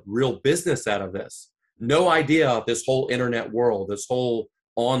create a real business out of this? No idea of this whole internet world, this whole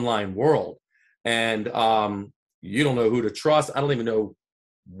online world. And you don't know who to trust. I don't even know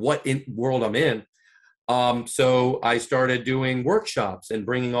what world I'm in. So I started doing workshops and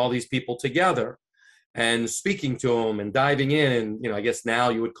bringing all these people together and speaking to them and diving in. And, I guess now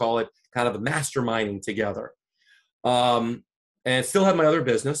you would call it kind of a masterminding together. And still had my other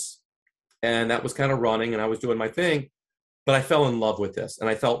business, and that was kind of running, and I was doing my thing, but I fell in love with this. And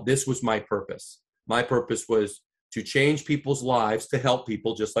I felt this was my purpose. My purpose was to change people's lives, to help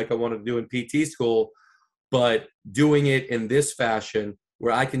people, just like I wanted to do in PT school, but doing it in this fashion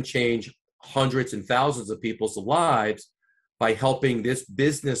where I can change hundreds and thousands of people's lives by helping this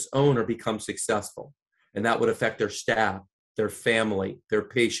business owner become successful. And that would affect their staff, their family, their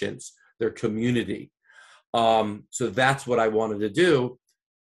patients, their community. So that's what I wanted to do.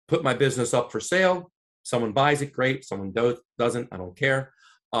 Put my business up for sale. Someone buys it, great. Someone doesn't, I don't care,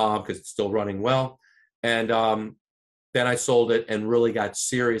 because it's still running well. And then I sold it and really got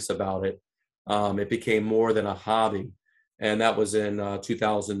serious about it. It became more than a hobby. And that was in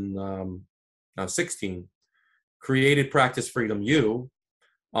 2016. Created Practice Freedom U,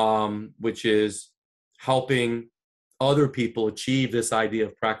 which is helping other people achieve this idea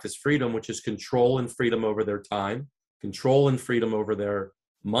of practice freedom, which is control and freedom over their time, control and freedom over their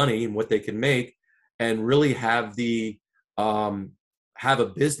money and what they can make, and really have have a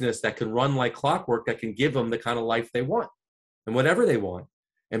business that can run like clockwork, that can give them the kind of life they want and whatever they want,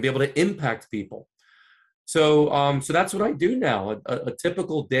 and be able to impact people. So that's what I do now. A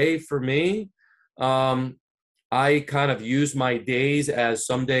typical day for me, I kind of use my days as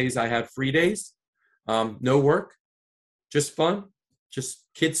some days I have free days, no work, just fun, just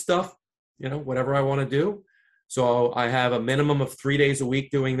kid stuff, whatever I want to do. So I have a minimum of 3 days a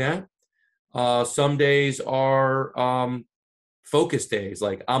week doing that. Some days are focus days,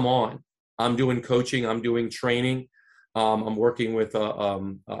 like I'm doing coaching, I'm doing training. I'm working with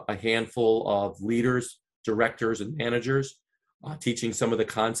a handful of leaders, directors, and managers, teaching some of the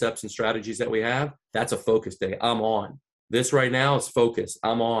concepts and strategies that we have. That's a focus day. I'm on. This right now is focus.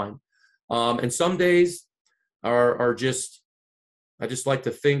 I'm on. And some days are just, I just like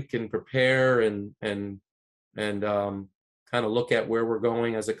to think and prepare and kind of look at where we're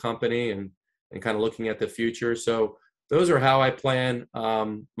going as a company and kind of looking at the future. So those are how I plan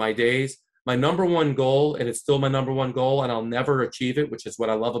my days. My number one goal, and it's still my number one goal, and I'll never achieve it, which is what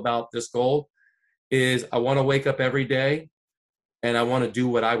I love about this goal, is I want to wake up every day and I want to do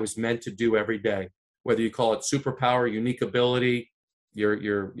what I was meant to do every day. Whether you call it superpower, unique ability,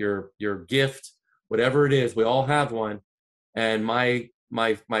 your gift, whatever it is, we all have one. And my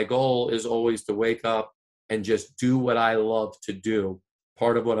goal is always to wake up and just do what I love to do.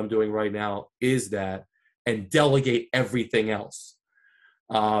 Part of what I'm doing right now is that, and delegate everything else.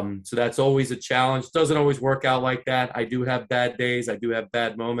 So that's always a challenge. Doesn't always work out like that. I do have bad days. I do have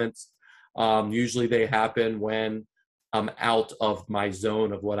bad moments. Usually they happen when I'm out of my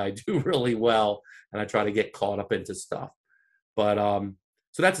zone of what I do really well, and I try to get caught up into stuff. But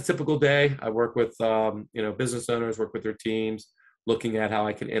so that's a typical day. I work with business owners, work with their teams, looking at how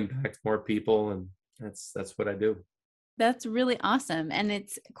I can impact more people, and that's what I do. That's really awesome. And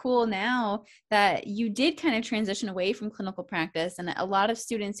it's cool now that you did kind of transition away from clinical practice. And a lot of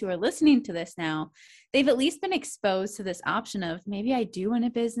students who are listening to this now, they've at least been exposed to this option of maybe I do want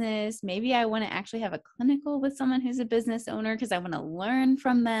a business. Maybe I want to actually have a clinical with someone who's a business owner because I want to learn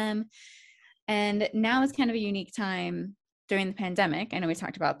from them. And now is kind of a unique time during the pandemic. I know we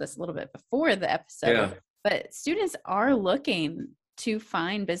talked about this a little bit before the episode, but students are looking to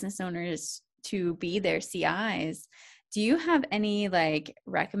find business owners to be their CIs. Do you have any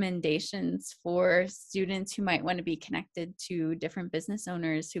recommendations for students who might want to be connected to different business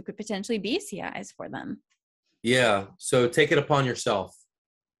owners who could potentially be CIs for them? Yeah. So take it upon yourself,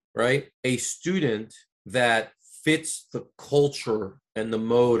 right? A student that fits the culture and the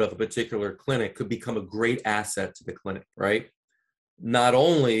mode of a particular clinic could become a great asset to the clinic, right? Not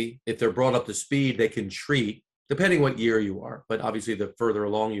only if they're brought up to speed, they can treat, depending what year you are, but obviously the further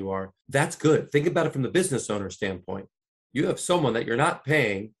along you are, that's good. Think about it from the business owner standpoint. You have someone that you're not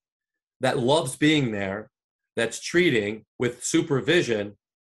paying, that loves being there, that's treating with supervision,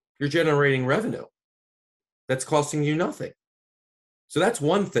 you're generating revenue. That's costing you nothing. So that's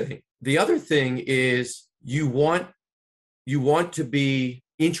one thing. The other thing is you want to be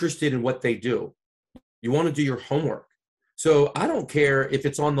interested in what they do. You want to do your homework. So I don't care if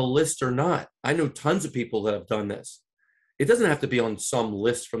it's on the list or not. I know tons of people that have done this. It doesn't have to be on some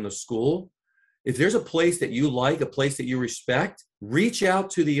list from the school. If there's a place that you like, a place that you respect, reach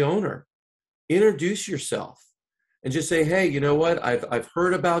out to the owner, introduce yourself, and just say, hey, you know what? I've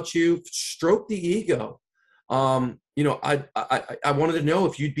heard about you. Stroke the ego. I wanted to know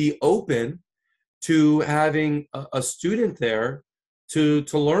if you'd be open to having a student there to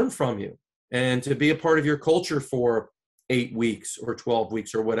learn from you and to be a part of your culture for 8 weeks or 12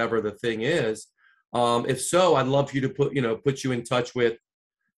 weeks or whatever the thing is. If so, I'd love you to put you in touch with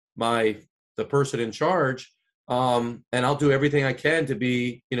the person in charge, and I'll do everything I can to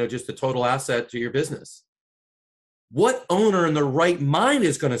be, just a total asset to your business. What owner in the right mind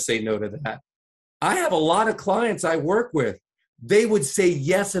is going to say no to that? I have a lot of clients I work with. They would say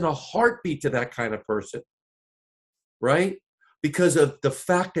yes in a heartbeat to that kind of person, right? Because of the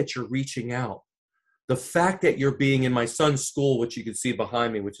fact that you're reaching out, the fact that you're being in my son's school, which you can see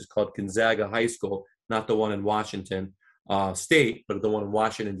behind me, which is called Gonzaga High School, not the one in Washington State, but the one in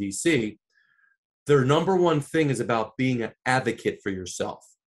Washington, D.C., their number one thing is about being an advocate for yourself.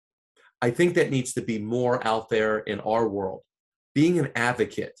 I think that needs to be more out there in our world. Being an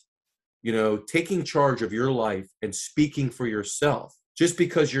advocate, taking charge of your life and speaking for yourself. Just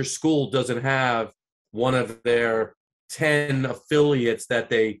because your school doesn't have one of their 10 affiliates that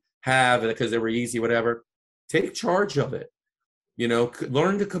they have because they were easy, whatever, take charge of it.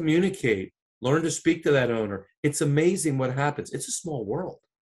 Learn to communicate, learn to speak to that owner. It's amazing what happens. It's a small world,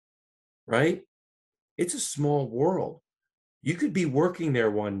 right? It's a small world. You could be working there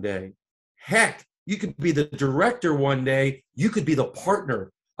one day. Heck, you could be the director one day. You could be the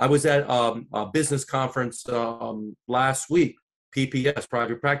partner. I was at a business conference last week, PPS,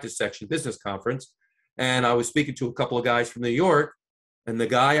 Private Practice Section Business Conference, And I was speaking to a couple of guys from New York, and the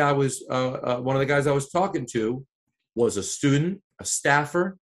guy I was, one of the guys I was talking to was a student, a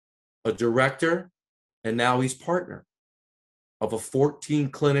staffer, a director, and now he's partner of a 14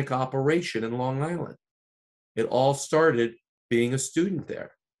 clinic operation in Long Island. It all started being a student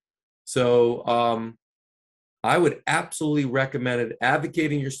there. So I would absolutely recommend it,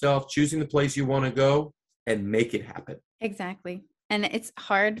 advocating yourself, choosing the place you want to go, and make it happen. Exactly. And it's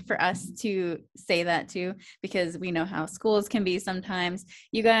hard for us to say that too, because we know how schools can be sometimes.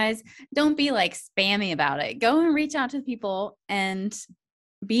 You guys, don't be like spammy about it. Go and reach out to people and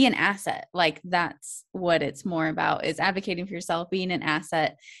be an asset. Like that's what it's more about, is advocating for yourself, being an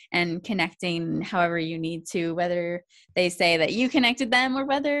asset and connecting however you need to, whether they say that you connected them or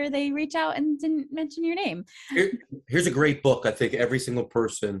whether they reach out and didn't mention your name. Here's a great book. I think every single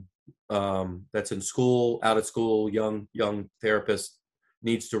person that's in school, out of school, young therapist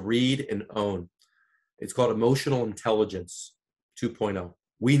needs to read and own. It's called Emotional Intelligence 2.0.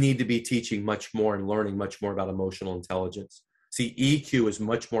 We need to be teaching much more and learning much more about emotional intelligence. See, EQ is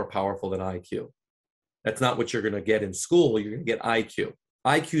much more powerful than IQ. That's not what you're going to get in school. You're going to get IQ.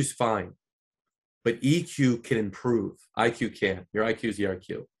 IQ is fine, but EQ can improve. IQ can't. Your IQ is the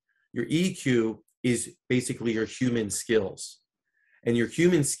IQ. Your EQ is basically your human skills. And your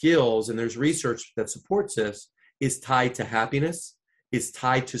human skills, and there's research that supports this, is tied to happiness, is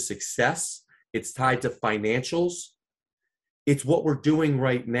tied to success, it's tied to financials. It's what we're doing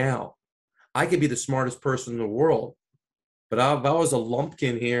right now. I could be the smartest person in the world, but if I was a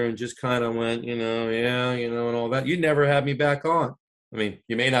lumpkin here and just kind of went, and all that, you'd never have me back on. I mean,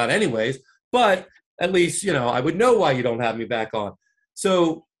 you may not anyways, but at least, I would know why you don't have me back on.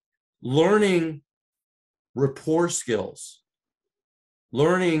 So learning rapport skills,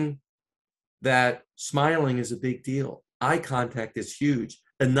 learning that smiling is a big deal. Eye contact is huge.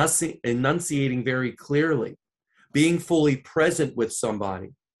 Enunciating very clearly, being fully present with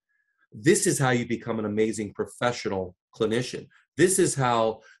somebody. This is how you become an amazing professional clinician. This is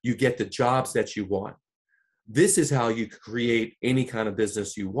how you get the jobs that you want. This is how you create any kind of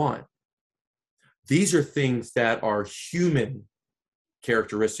business you want. These are things that are human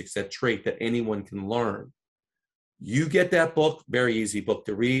characteristics, that trait that anyone can learn. You get that book, very easy book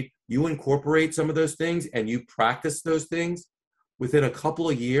to read. You incorporate some of those things and you practice those things within a couple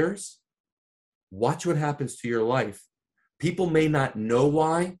of years. Watch what happens to your life. People may not know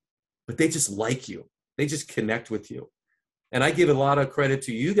why, but they just like you. They just connect with you. And I give a lot of credit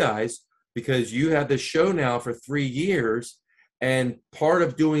to you guys because you have this show now for 3 years. And part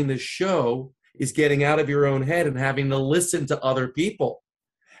of doing this show is getting out of your own head and having to listen to other people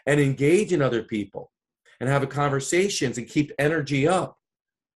and engage in other people and have conversations and keep energy up.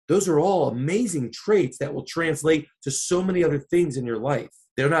 Those are all amazing traits that will translate to so many other things in your life.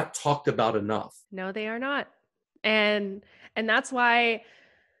 They're not talked about enough. No, they are not. And that's why,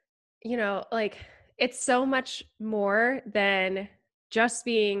 it's so much more than just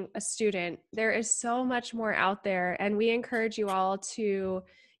being a student. There is so much more out there. And we encourage you all to,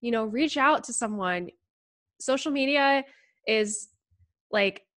 reach out to someone. Social media is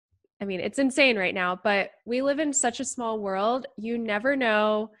it's insane right now, but we live in such a small world. You never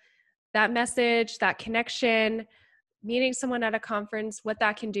know that message, that connection, meeting someone at a conference, what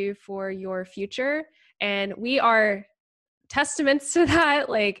that can do for your future. And we are testaments to that.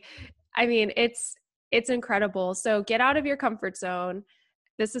 It's incredible. So get out of your comfort zone.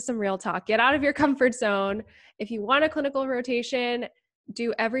 This is some real talk. Get out of your comfort zone. If you want a clinical rotation,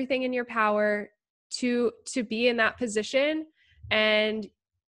 do everything in your power to be in that position, and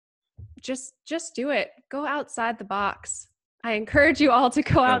just do it. Go outside the box. I encourage you all to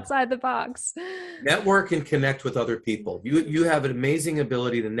go outside the box. Network and connect with other people. You have an amazing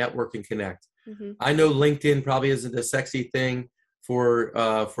ability to network and connect. Mm-hmm. I know LinkedIn probably isn't a sexy thing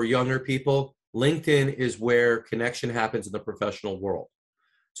for younger people. LinkedIn is where connection happens in the professional world.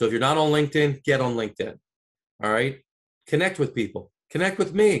 So if you're not on LinkedIn, get on LinkedIn. All right? Connect with people. Connect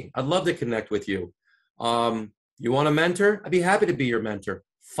with me. I'd love to connect with you. You want a mentor? I'd be happy to be your mentor.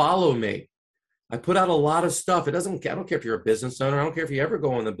 Follow me. I put out a lot of stuff. I don't care if you're a business owner. I don't care if you ever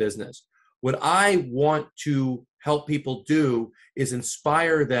go in the business. What I want to help people do is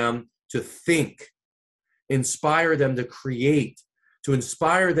inspire them to think, inspire them to create, to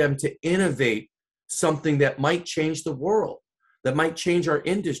inspire them to innovate something that might change the world, that might change our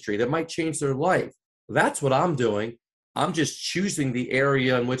industry, that might change their life. That's what I'm doing. I'm just choosing the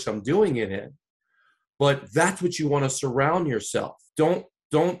area in which I'm doing it in. But that's what you want to surround yourself. Don't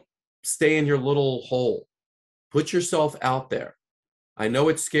stay in your little hole. Put yourself out there. I know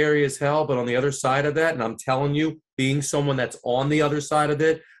it's scary as hell, but on the other side of that, and I'm telling you, being someone that's on the other side of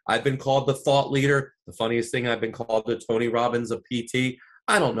it. I've been called the thought leader. The funniest thing, I've been called the Tony Robbins of PT.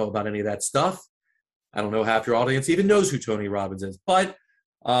 I don't know about any of that stuff. I don't know half your audience even knows who Tony Robbins is, but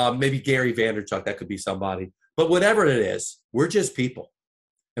maybe Gary Vaynerchuk, that could be somebody. But whatever it is, we're just people.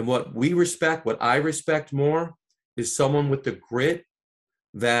 And what we respect, what I respect more, is someone with the grit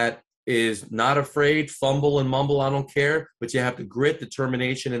that is not afraid, fumble and mumble, I don't care, but you have the grit,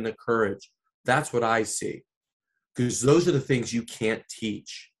 determination, and the courage. That's what I see. Because those are the things you can't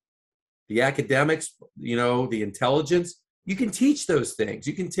teach. The academics, the intelligence, you can teach those things.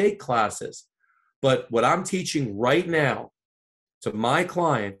 You can take classes. But what I'm teaching right now to my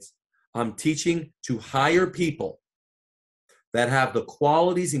clients, I'm teaching to hire people that have the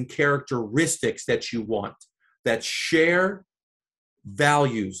qualities and characteristics that you want, that share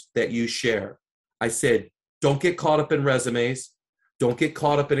values that you share. I said, don't get caught up in resumes. Don't get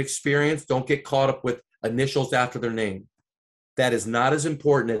caught up in experience. Don't get caught up with initials after their name. That is not as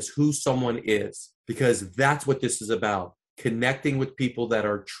important as who someone is, because that's what this is about, connecting with people that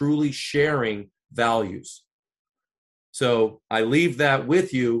are truly sharing values. So I leave that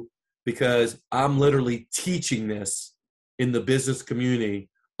with you because I'm literally teaching this in the business community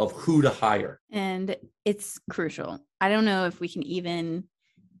of who to hire. And it's crucial. I don't know if we can even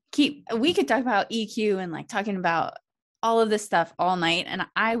we could talk about EQ and like talking about all of this stuff all night. And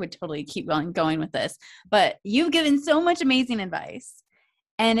I would totally keep going with this, but you've given so much amazing advice.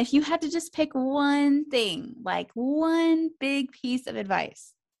 And if you had to just pick one thing, like one big piece of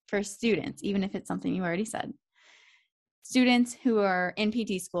advice for students, even if it's something you already said, students who are in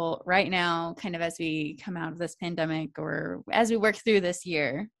PT school right now, kind of as we come out of this pandemic or as we work through this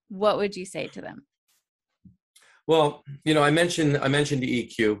year, what would you say to them? Well, I mentioned the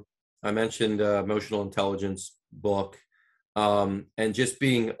EQ. I mentioned emotional intelligence book, and just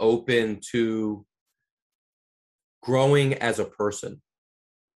being open to growing as a person,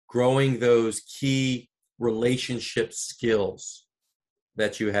 growing those key relationship skills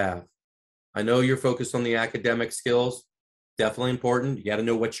that you have. I know you're focused on the academic skills, definitely important. You got to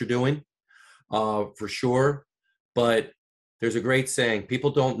know what you're doing, for sure. But there's a great saying: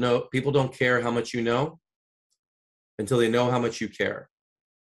 people don't care how much you know until they know how much you care.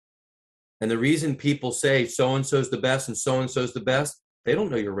 And the reason people say so-and-so's the best and so-and-so's the best, they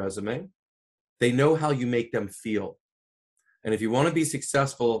don't know your resume. They know how you make them feel. And if you want to be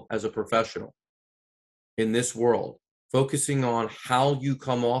successful as a professional in this world, focusing on how you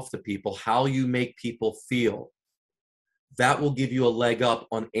come off to people, how you make people feel, that will give you a leg up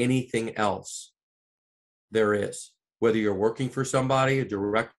on anything else there is. Whether you're working for somebody, a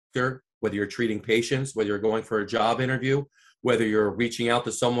director, whether you're treating patients, whether you're going for a job interview, whether you're reaching out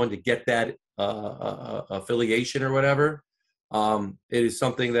to someone to get that affiliation or whatever, it is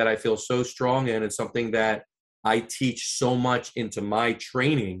something that I feel so strong in. It's something that I teach so much into my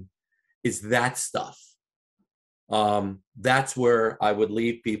training, is that stuff. That's where I would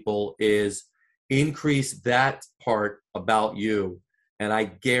leave people, is increase that part about you. And I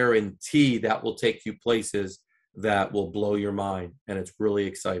guarantee that will take you places that will blow your mind. And it's really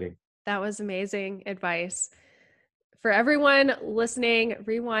exciting. That was amazing advice. For everyone listening,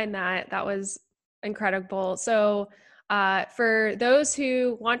 rewind that. That was incredible. So for those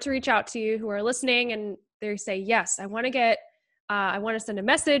who want to reach out to you, who are listening and they say, yes, I want to send a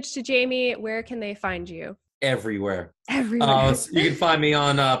message to Jamie, where can they find you? Everywhere. Everywhere. You can find me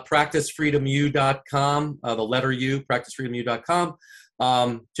on practicefreedomu.com, the letter U,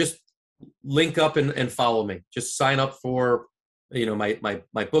 practicefreedomu.com. Just link up and follow me. Just sign up for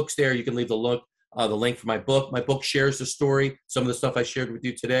my books there. You can leave the link for my book. My book shares the story, some of the stuff I shared with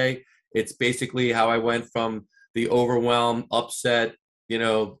you today. It's basically how I went from the overwhelmed, upset,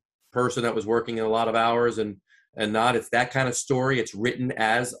 person that was working in a lot of hours and not. It's that kind of story. It's written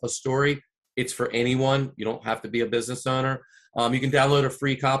as a story. It's for anyone. You don't have to be a business owner. You can download a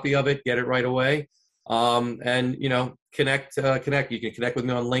free copy of it, get it right away. And connect. You can connect with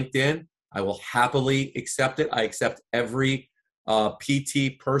me on LinkedIn. I will happily accept it. I accept every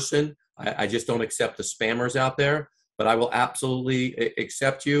PT person. I just don't accept the spammers out there, but I will absolutely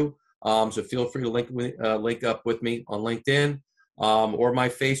accept you. So feel free to link up with me on LinkedIn or my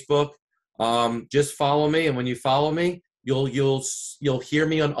Facebook. Just follow me, and when you follow me, you'll hear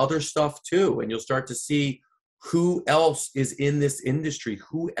me on other stuff too, and you'll start to see who else is in this industry,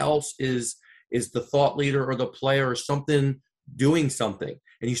 who else is the thought leader or the player or something doing something,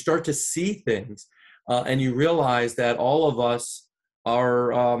 and you start to see things, and you realize that all of us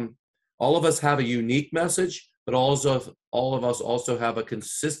have a unique message, but also all of us also have a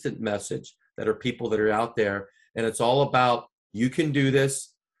consistent message that are people that are out there. And it's all about, you can do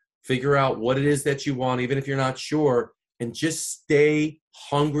this. figure out what it is that you want, even if you're not sure, and just stay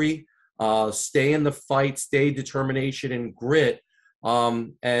hungry, stay in the fight, stay determination and grit,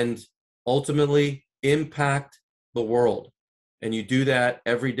 and ultimately impact the world. And you do that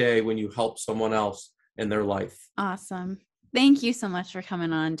every day when you help someone else in their life. Awesome. Thank you so much for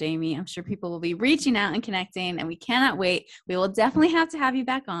coming on, Jamie. I'm sure people will be reaching out and connecting, and we cannot wait. We will definitely have to have you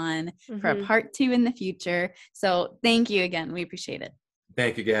back on for a part 2 in the future. So thank you again. We appreciate it.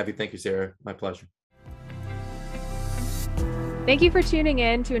 Thank you, Gabby. Thank you, Sarah. My pleasure. Thank you for tuning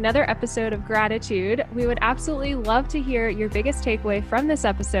in to another episode of Gratitude. We would absolutely love to hear your biggest takeaway from this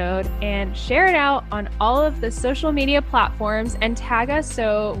episode, and share it out on all of the social media platforms and tag us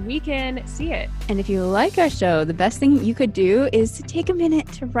so we can see it. And if you like our show, the best thing you could do is to take a minute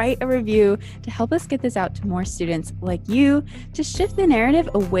to write a review to help us get this out to more students like you, to shift the narrative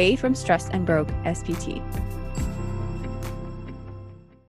away from stressed and broke SPT.